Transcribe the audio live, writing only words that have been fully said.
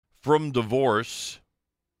From Divorce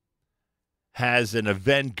has an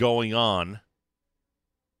event going on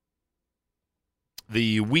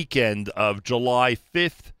the weekend of July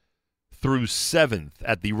 5th through 7th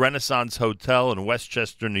at the Renaissance Hotel in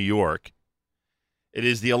Westchester, New York. It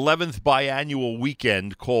is the 11th biannual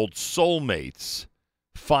weekend called Soulmates,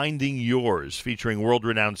 Finding Yours, featuring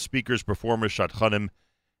world-renowned speakers, performers, shadchanim,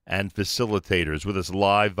 and facilitators. With us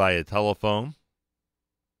live via telephone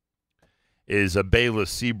is Bela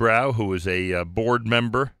Seabrow, who is a board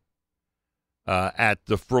member at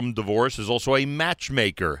the From Divorce, is also a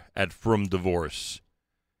matchmaker at From Divorce.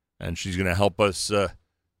 And she's going to help us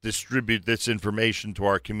distribute this information to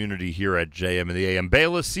our community here at JM in the AM.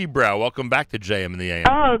 Bela Seabrow, welcome back to JM in the AM.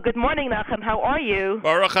 Oh, good morning, Nachum. How are you?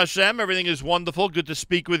 Baruch Hashem, everything is wonderful. Good to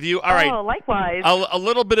speak with you. All right. Likewise. A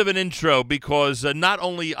little bit of an intro because not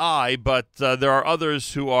only I, but there are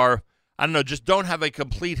others who are, I don't know, just don't have a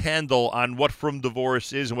complete handle on what From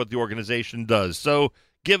Divorce is and what the organization does. So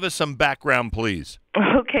give us some background, please.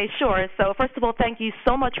 Okay, sure. So first of all, thank you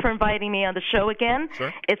so much for inviting me on the show again.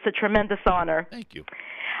 Sure. It's a tremendous honor. Thank you.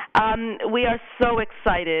 We are so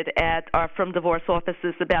excited at our From Divorce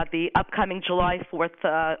offices about the upcoming July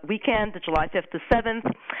 4th weekend, July 5th to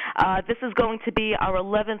 7th. This is going to be our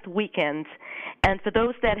 11th weekend. And for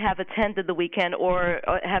those that have attended the weekend or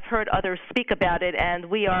have heard others speak about it, and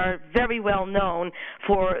we are very well known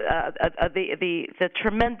for the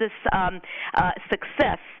tremendous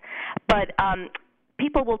success, but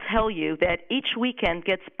people will tell you that each weekend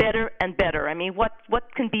gets better and better. I mean, what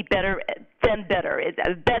can be better than better? It's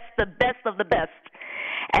the best of the best.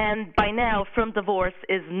 And by now, From Divorce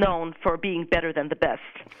is known for being better than the best.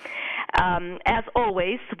 As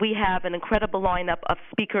always, we have an incredible lineup of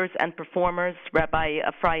speakers and performers: Rabbi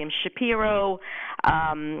Ephraim Shapiro,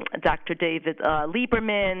 Dr. David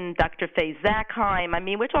Lieberman, Dr. Faye Zackheim. I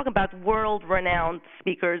mean, we're talking about world-renowned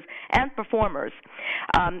speakers and performers.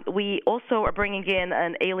 We also are bringing in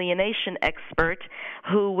an alienation expert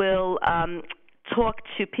who will talk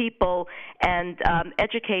to people and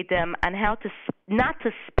educate them on how to not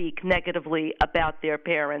to speak negatively about their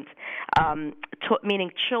parents,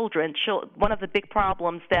 meaning children. One of the big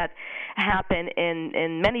problems that happen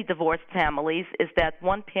in many divorced families is that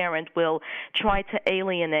one parent will try to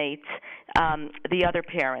alienate the other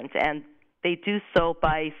parent, and they do so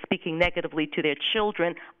by speaking negatively to their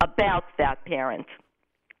children about that parent.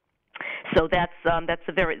 So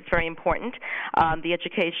it's very important. The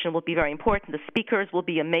education will be very important. The speakers will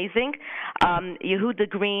be amazing. Yehuda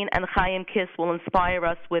Green and Chaim Kiss will inspire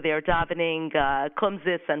us with their davening,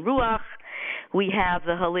 kumzis and ruach. We have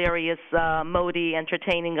the hilarious Modi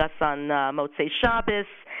entertaining us on Motzei Shabbos.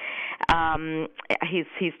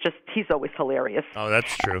 He's always hilarious. Oh,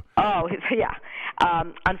 that's true. Oh, yeah.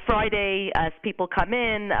 On Friday, as people come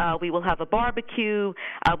in, we will have a barbecue.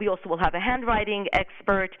 We also will have a handwriting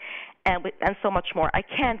expert, and so much more. I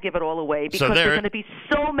can't give it all away because there's going to be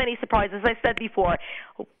so many surprises. As I said before,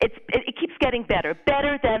 it keeps getting better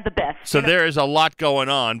than the best. So there is a lot going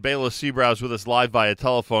on. Bela Seabrow is with us live via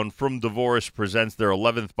telephone. From Divorce presents their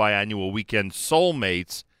 11th biannual weekend,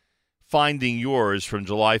 Soulmates, Finding Yours, from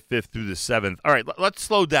July 5th through the 7th. All right, let's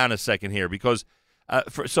slow down a second here because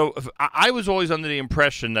I was always under the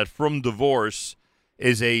impression that From Divorce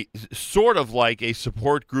is a sort of like a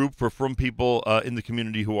support group for From people in the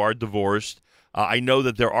community who are divorced. I know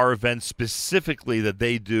that there are events specifically that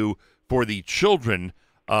they do for the children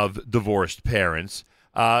of divorced parents.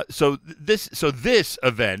 So this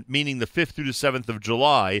event, meaning the 5th through the 7th of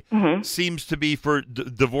July, seems to be for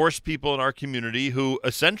divorced people in our community who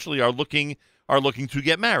essentially are looking to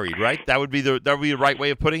get married, right? That would be the right way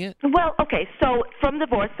of putting it? Well, okay, so From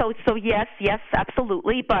Divorce, so yes,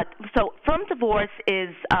 absolutely. But so From Divorce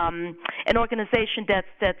is an organization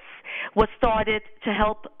that was started to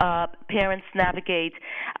help parents navigate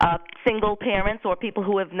single parents or people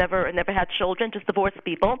who have never had children, just divorced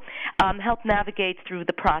people, help navigate through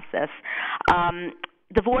the process.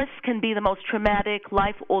 Divorce can be the most traumatic,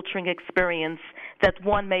 life-altering experience that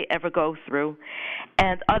one may ever go through.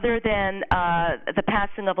 And other than the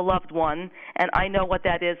passing of a loved one, and I know what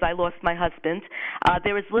that is, I lost my husband,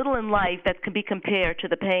 there is little in life that can be compared to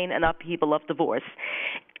the pain and upheaval of divorce.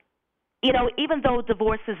 You know, even though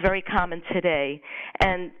divorce is very common today,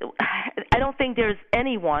 and I don't think there's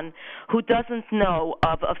anyone who doesn't know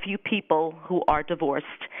of a few people who are divorced,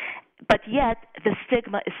 but yet the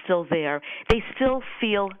stigma is still there. They still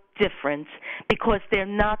feel different because they're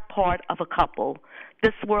not part of a couple.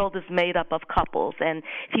 This world is made up of couples, and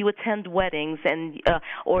if you attend weddings and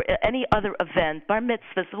or any other event, bar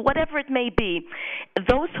mitzvahs, whatever it may be,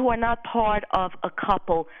 those who are not part of a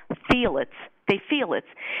couple feel it. they feel it.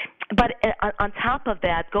 But on top of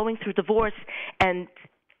that, going through divorce and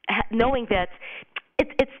knowing that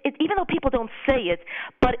it's even though people don't say it,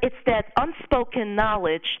 but it's that unspoken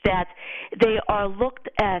knowledge that they are looked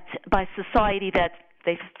at by society that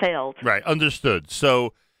they failed. Right, understood.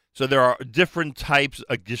 So there are different types,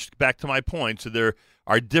 just back to my point, so there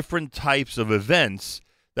are different types of events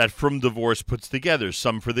that From Divorce puts together,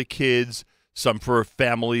 some for the kids, some for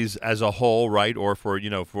families as a whole, right, or for,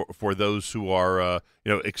 for those who are,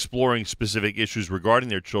 exploring specific issues regarding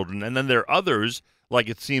their children. And then there are others, like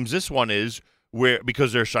it seems this one is, where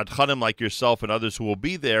because there are shadchanim like yourself and others who will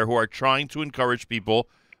be there who are trying to encourage people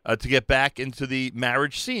to get back into the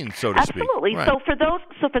marriage scene, so to speak. Absolutely. Right. So for those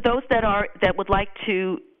that would like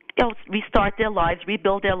to restart their lives,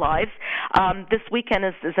 rebuild their lives, this weekend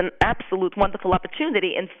is an absolute wonderful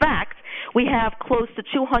opportunity. In fact, we have close to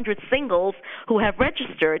 200 singles who have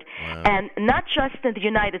registered, and not just in the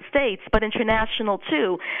United States, but international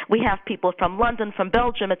too. We have people from London, from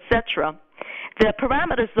Belgium, etc. The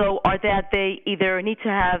parameters, though, are that they either need to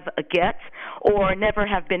have a get or never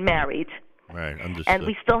have been married. Right, understood. And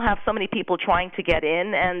we still have so many people trying to get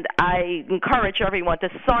in, and I encourage everyone to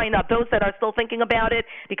sign up, those that are still thinking about it,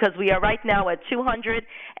 because we are right now at 200,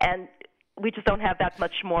 and we just don't have that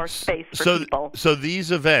much more space for people. So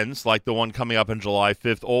these events, like the one coming up on July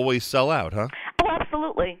 5th, always sell out, huh? Oh,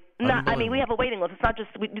 absolutely. We have a waiting list. It's not just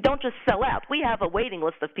we don't just sell out. We have a waiting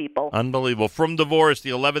list of people. Unbelievable. From Divorce,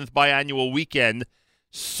 the 11th biannual weekend,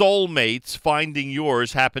 Soulmates Finding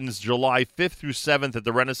Yours happens July 5th through 7th at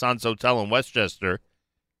the Renaissance Hotel in Westchester.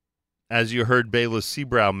 As you heard Bela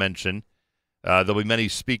Seabrow mention, there'll be many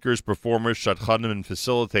speakers, performers, shadchanim, and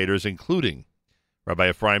facilitators, including Rabbi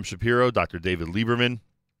Ephraim Shapiro, Dr. David Lieberman,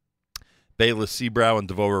 Bela Seabrow and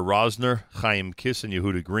Devorah Rosner, Chaim Kiss and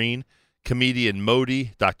Yehuda Green, comedian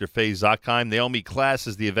Modi, Dr. Faye Zakheim. Naomi Klass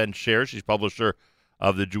is the event chair. She's publisher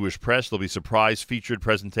of the Jewish Press. There'll be surprise featured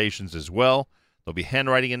presentations as well. There'll be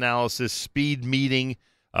handwriting analysis, speed meeting,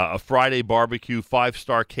 a Friday barbecue,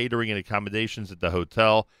 5-star catering and accommodations at the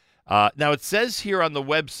hotel. Now, it says here on the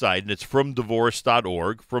website, and it's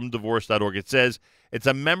fromdivorce.org, it says it's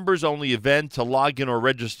a members-only event. To log in or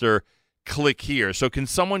register, click here. So can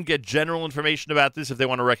someone get general information about this if they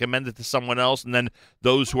want to recommend it to someone else? And then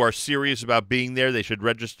those who are serious about being there, they should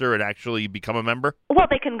register and actually become a member? Well,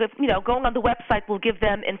 they can, going on the website will give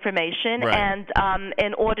them information. Right. And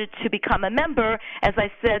in order to become a member, as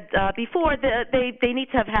I said before, they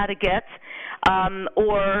need to have had a get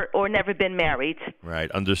or never been married.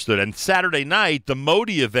 Right, understood. And Saturday night, the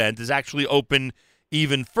Modi event is actually open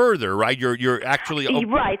even further, right? You're actually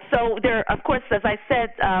right. So there, of course, as I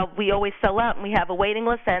said, we always sell out, and we have a waiting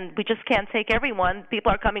list, and we just can't take everyone. People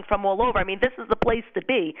are coming from all over. I mean, this is the place to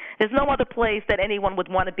be. There's no other place that anyone would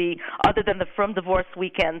want to be other than the From Divorce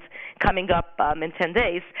weekend coming up in 10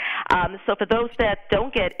 days. So for those that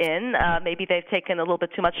don't get in, maybe they've taken a little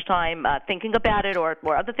bit too much time thinking about it, or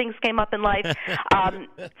other things came up in life.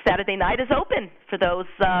 Saturday night is open for those,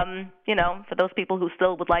 for those people who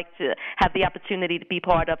still would like to have the opportunity to be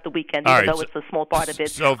part of the weekend, even though it's a small part of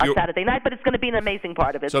it on Saturday night, but it's going to be an amazing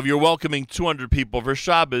part of it. So if you're welcoming 200 people for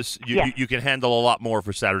Shabbos, you can handle a lot more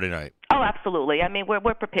for Saturday night. Oh, absolutely. I mean,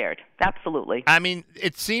 we're prepared. Absolutely. I mean,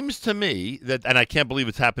 it seems to me that, and I can't believe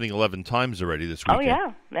it's happening 11 times already this weekend.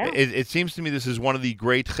 Oh, yeah. It seems to me this is one of the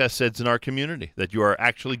great cheseds in our community, that you are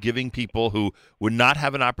actually giving people who would not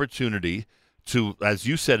have an opportunity to, as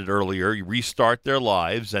you said it earlier, restart their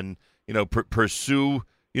lives and, pursue,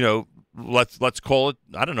 let's call it,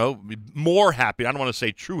 I don't know, more happy. I don't want to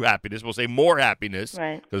say true happiness. We'll say more happiness,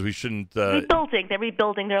 right? Because we shouldn't. Rebuilding. They're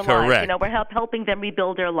rebuilding their correct. lives. We're helping them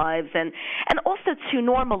rebuild their lives, and also to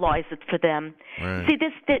normalize it for them. Right. See,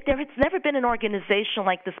 there has never been an organization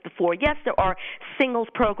like this before. Yes, there are singles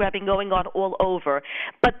programming going on all over,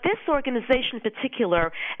 but this organization in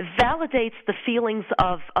particular validates the feelings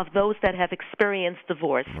of those that have experienced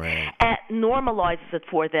divorce, right, and normalizes it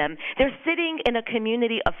for them. They're sitting in a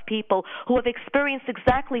community of people who have experienced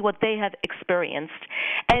exactly what they have experienced.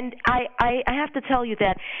 And I have to tell you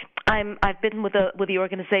that I've been with the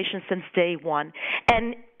organization since day one.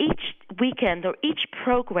 And each weekend or each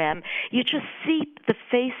program, you just see the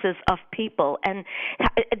faces of people and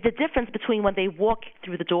the difference between when they walk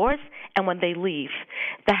through the doors and when they leave.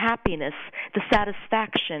 The happiness, the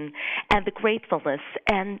satisfaction, and the gratefulness,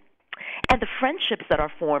 and the friendships that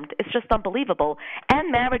are formed. It's just unbelievable.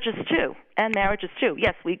 And marriages too.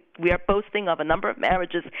 Yes, we are boasting of a number of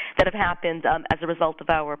marriages that have happened as a result of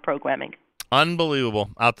our programming. Unbelievable.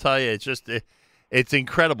 I'll tell you, it's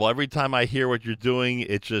incredible. Every time I hear what you're doing,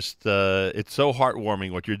 it's just it's so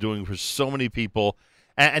heartwarming what you're doing for so many people.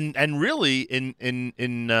 And really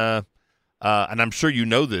in and I'm sure you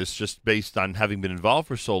know this just based on having been involved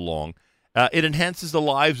for so long, it enhances the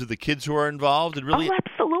lives of the kids who are involved. It really. Oh,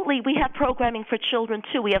 absolutely. We have programming for children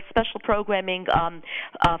too. We have special programming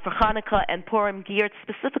for Hanukkah and Purim geared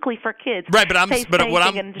specifically for kids. Right, but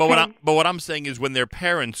what I'm saying is when their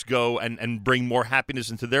parents go and bring more happiness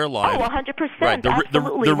into their lives. Oh, 100%. Right,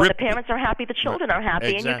 Absolutely. When the parents are happy, the children are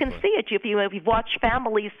happy, exactly. and you can see it. If you watch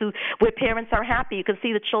families where parents are happy, you can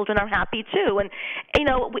see the children are happy too. And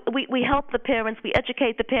we help the parents, we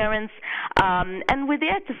educate the parents, and we're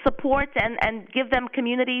there to support and give them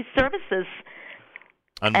community services.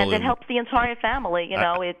 And it helps the entire family.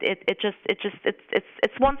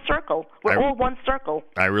 It's one circle. We're all one circle.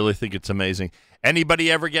 I really think it's amazing.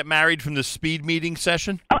 Anybody ever get married from the speed meeting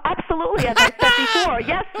session? Oh, absolutely. As I said before,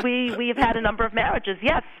 yes, we've had a number of marriages.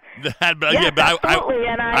 Yes. Absolutely. I'm so proud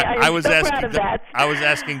of that. I was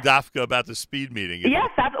asking Dafka about the speed meeting.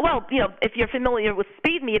 Yes. Well, if you're familiar with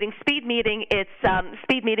speed meeting, it's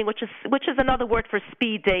speed meeting, which is another word for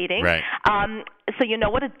speed dating. Right. So you know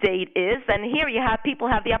what a date is, and here you have people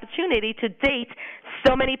have the opportunity to date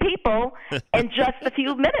so many people in just a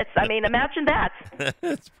few minutes. I mean, imagine that.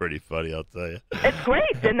 It's pretty funny, I'll tell you. It's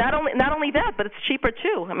great, and not only that, but it's cheaper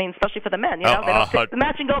too. I mean, especially for the men.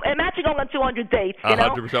 Imagine going on 200 dates.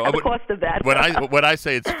 100%. And the cost of that. When I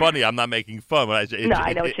say it's funny, I'm not making fun. I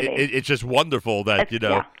know what you mean. It's just wonderful that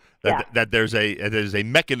that there's a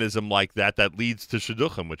mechanism like that leads to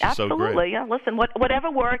shidduchim, which is so great. Absolutely, yeah. Listen, whatever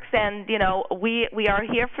works, and we are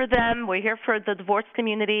here for them. We're here for the divorce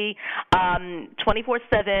community,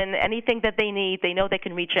 24/7. Anything that they need, they know they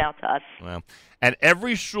can reach out to us. Well, and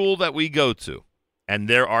every shul that we go to, and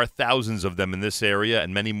there are thousands of them in this area,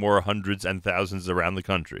 and many more, hundreds and thousands around the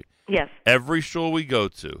country. Yes. Every shul we go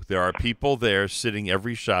to, there are people there sitting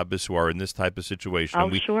every Shabbos who are in this type of situation. Oh,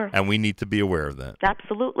 sure. And we need to be aware of that.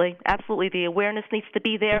 Absolutely. Absolutely. The awareness needs to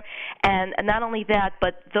be there. And not only that,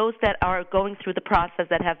 but those that are going through the process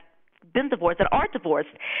that have been divorced, that are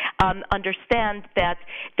divorced, understand that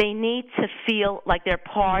they need to feel like they're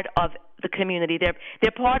part of the community. They're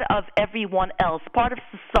part of everyone else, part of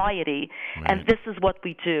society. Right. And this is what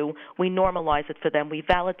we do. We normalize it for them. We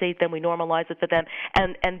validate them. We normalize it for them.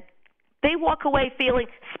 And they walk away feeling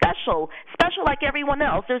special like everyone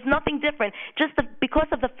else. There's nothing different. Just because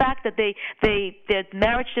of the fact that their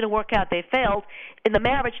marriage didn't work out, they failed in the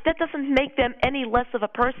marriage, that doesn't make them any less of a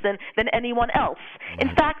person than anyone else. Right. In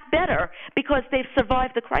fact, better, because they've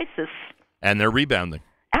survived the crisis. And they're rebounding.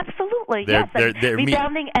 Absolutely, yes. They're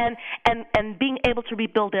rebounding and being able to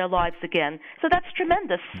rebuild their lives again. So that's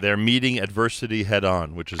tremendous. They're meeting adversity head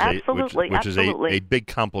on, which is a big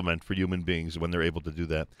compliment for human beings when they're able to do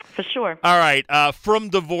that. For sure. All right,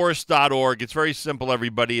 fromdivorce.org. It's very simple,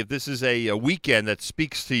 everybody. If this is a weekend that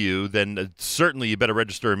speaks to you, then certainly you better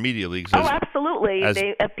register immediately. Absolutely.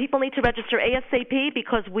 People need to register ASAP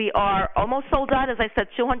because we are almost sold out, as I said,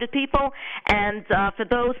 200 people. And for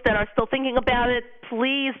those that are still thinking about it,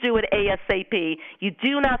 please do it ASAP. You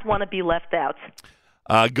do not want to be left out.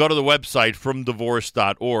 Go to the website,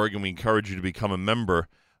 fromdivorce.org, and we encourage you to become a member,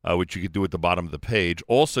 which you could do at the bottom of the page.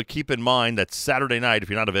 Also, keep in mind that Saturday night, if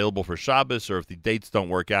you're not available for Shabbos or if the dates don't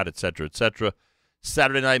work out, etc.,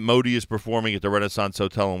 Saturday night, Modi is performing at the Renaissance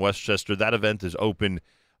Hotel in Westchester. That event is open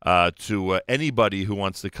to anybody who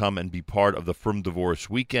wants to come and be part of the From Divorce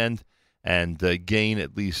weekend and gain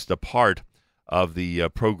at least a part of the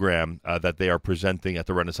program that they are presenting at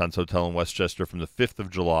the Renaissance Hotel in Westchester from the 5th of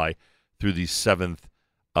July through the 7th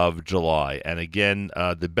of July. And again,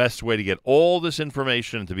 the best way to get all this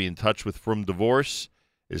information and to be in touch with From Divorce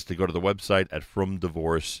is to go to the website at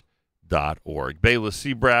fromdivorce.org. Bela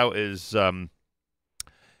Seabrow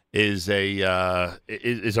is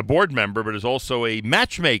a board member, but is also a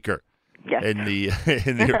matchmaker. Yes. In the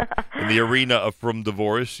arena of From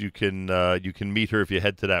Divorce. You can meet her if you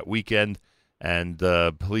head to that weekend. And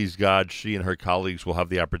please God, she and her colleagues will have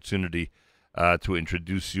the opportunity to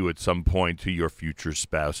introduce you at some point to your future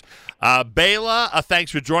spouse. Bela,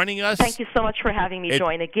 thanks for joining us. Thank you so much for having me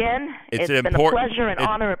join again. It's been a pleasure, an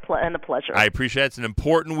honor, and a pleasure. I appreciate it. It's an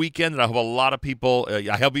important weekend, and I hope a lot of people,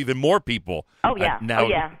 I hope even more people. Oh, yeah. Now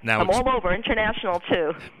I'm all over, international,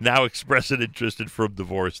 too. Now express an interest in From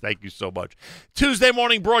Divorce. Thank you so much. Tuesday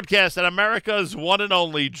morning broadcast at America's one and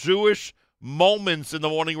only Jewish Moments in the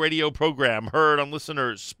Morning radio program, heard on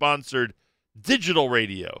listener-sponsored digital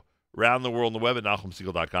radio around the world on the web at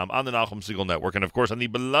NachumSegal.com, on the Nachum Segal Network, and, of course, on the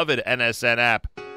beloved NSN app.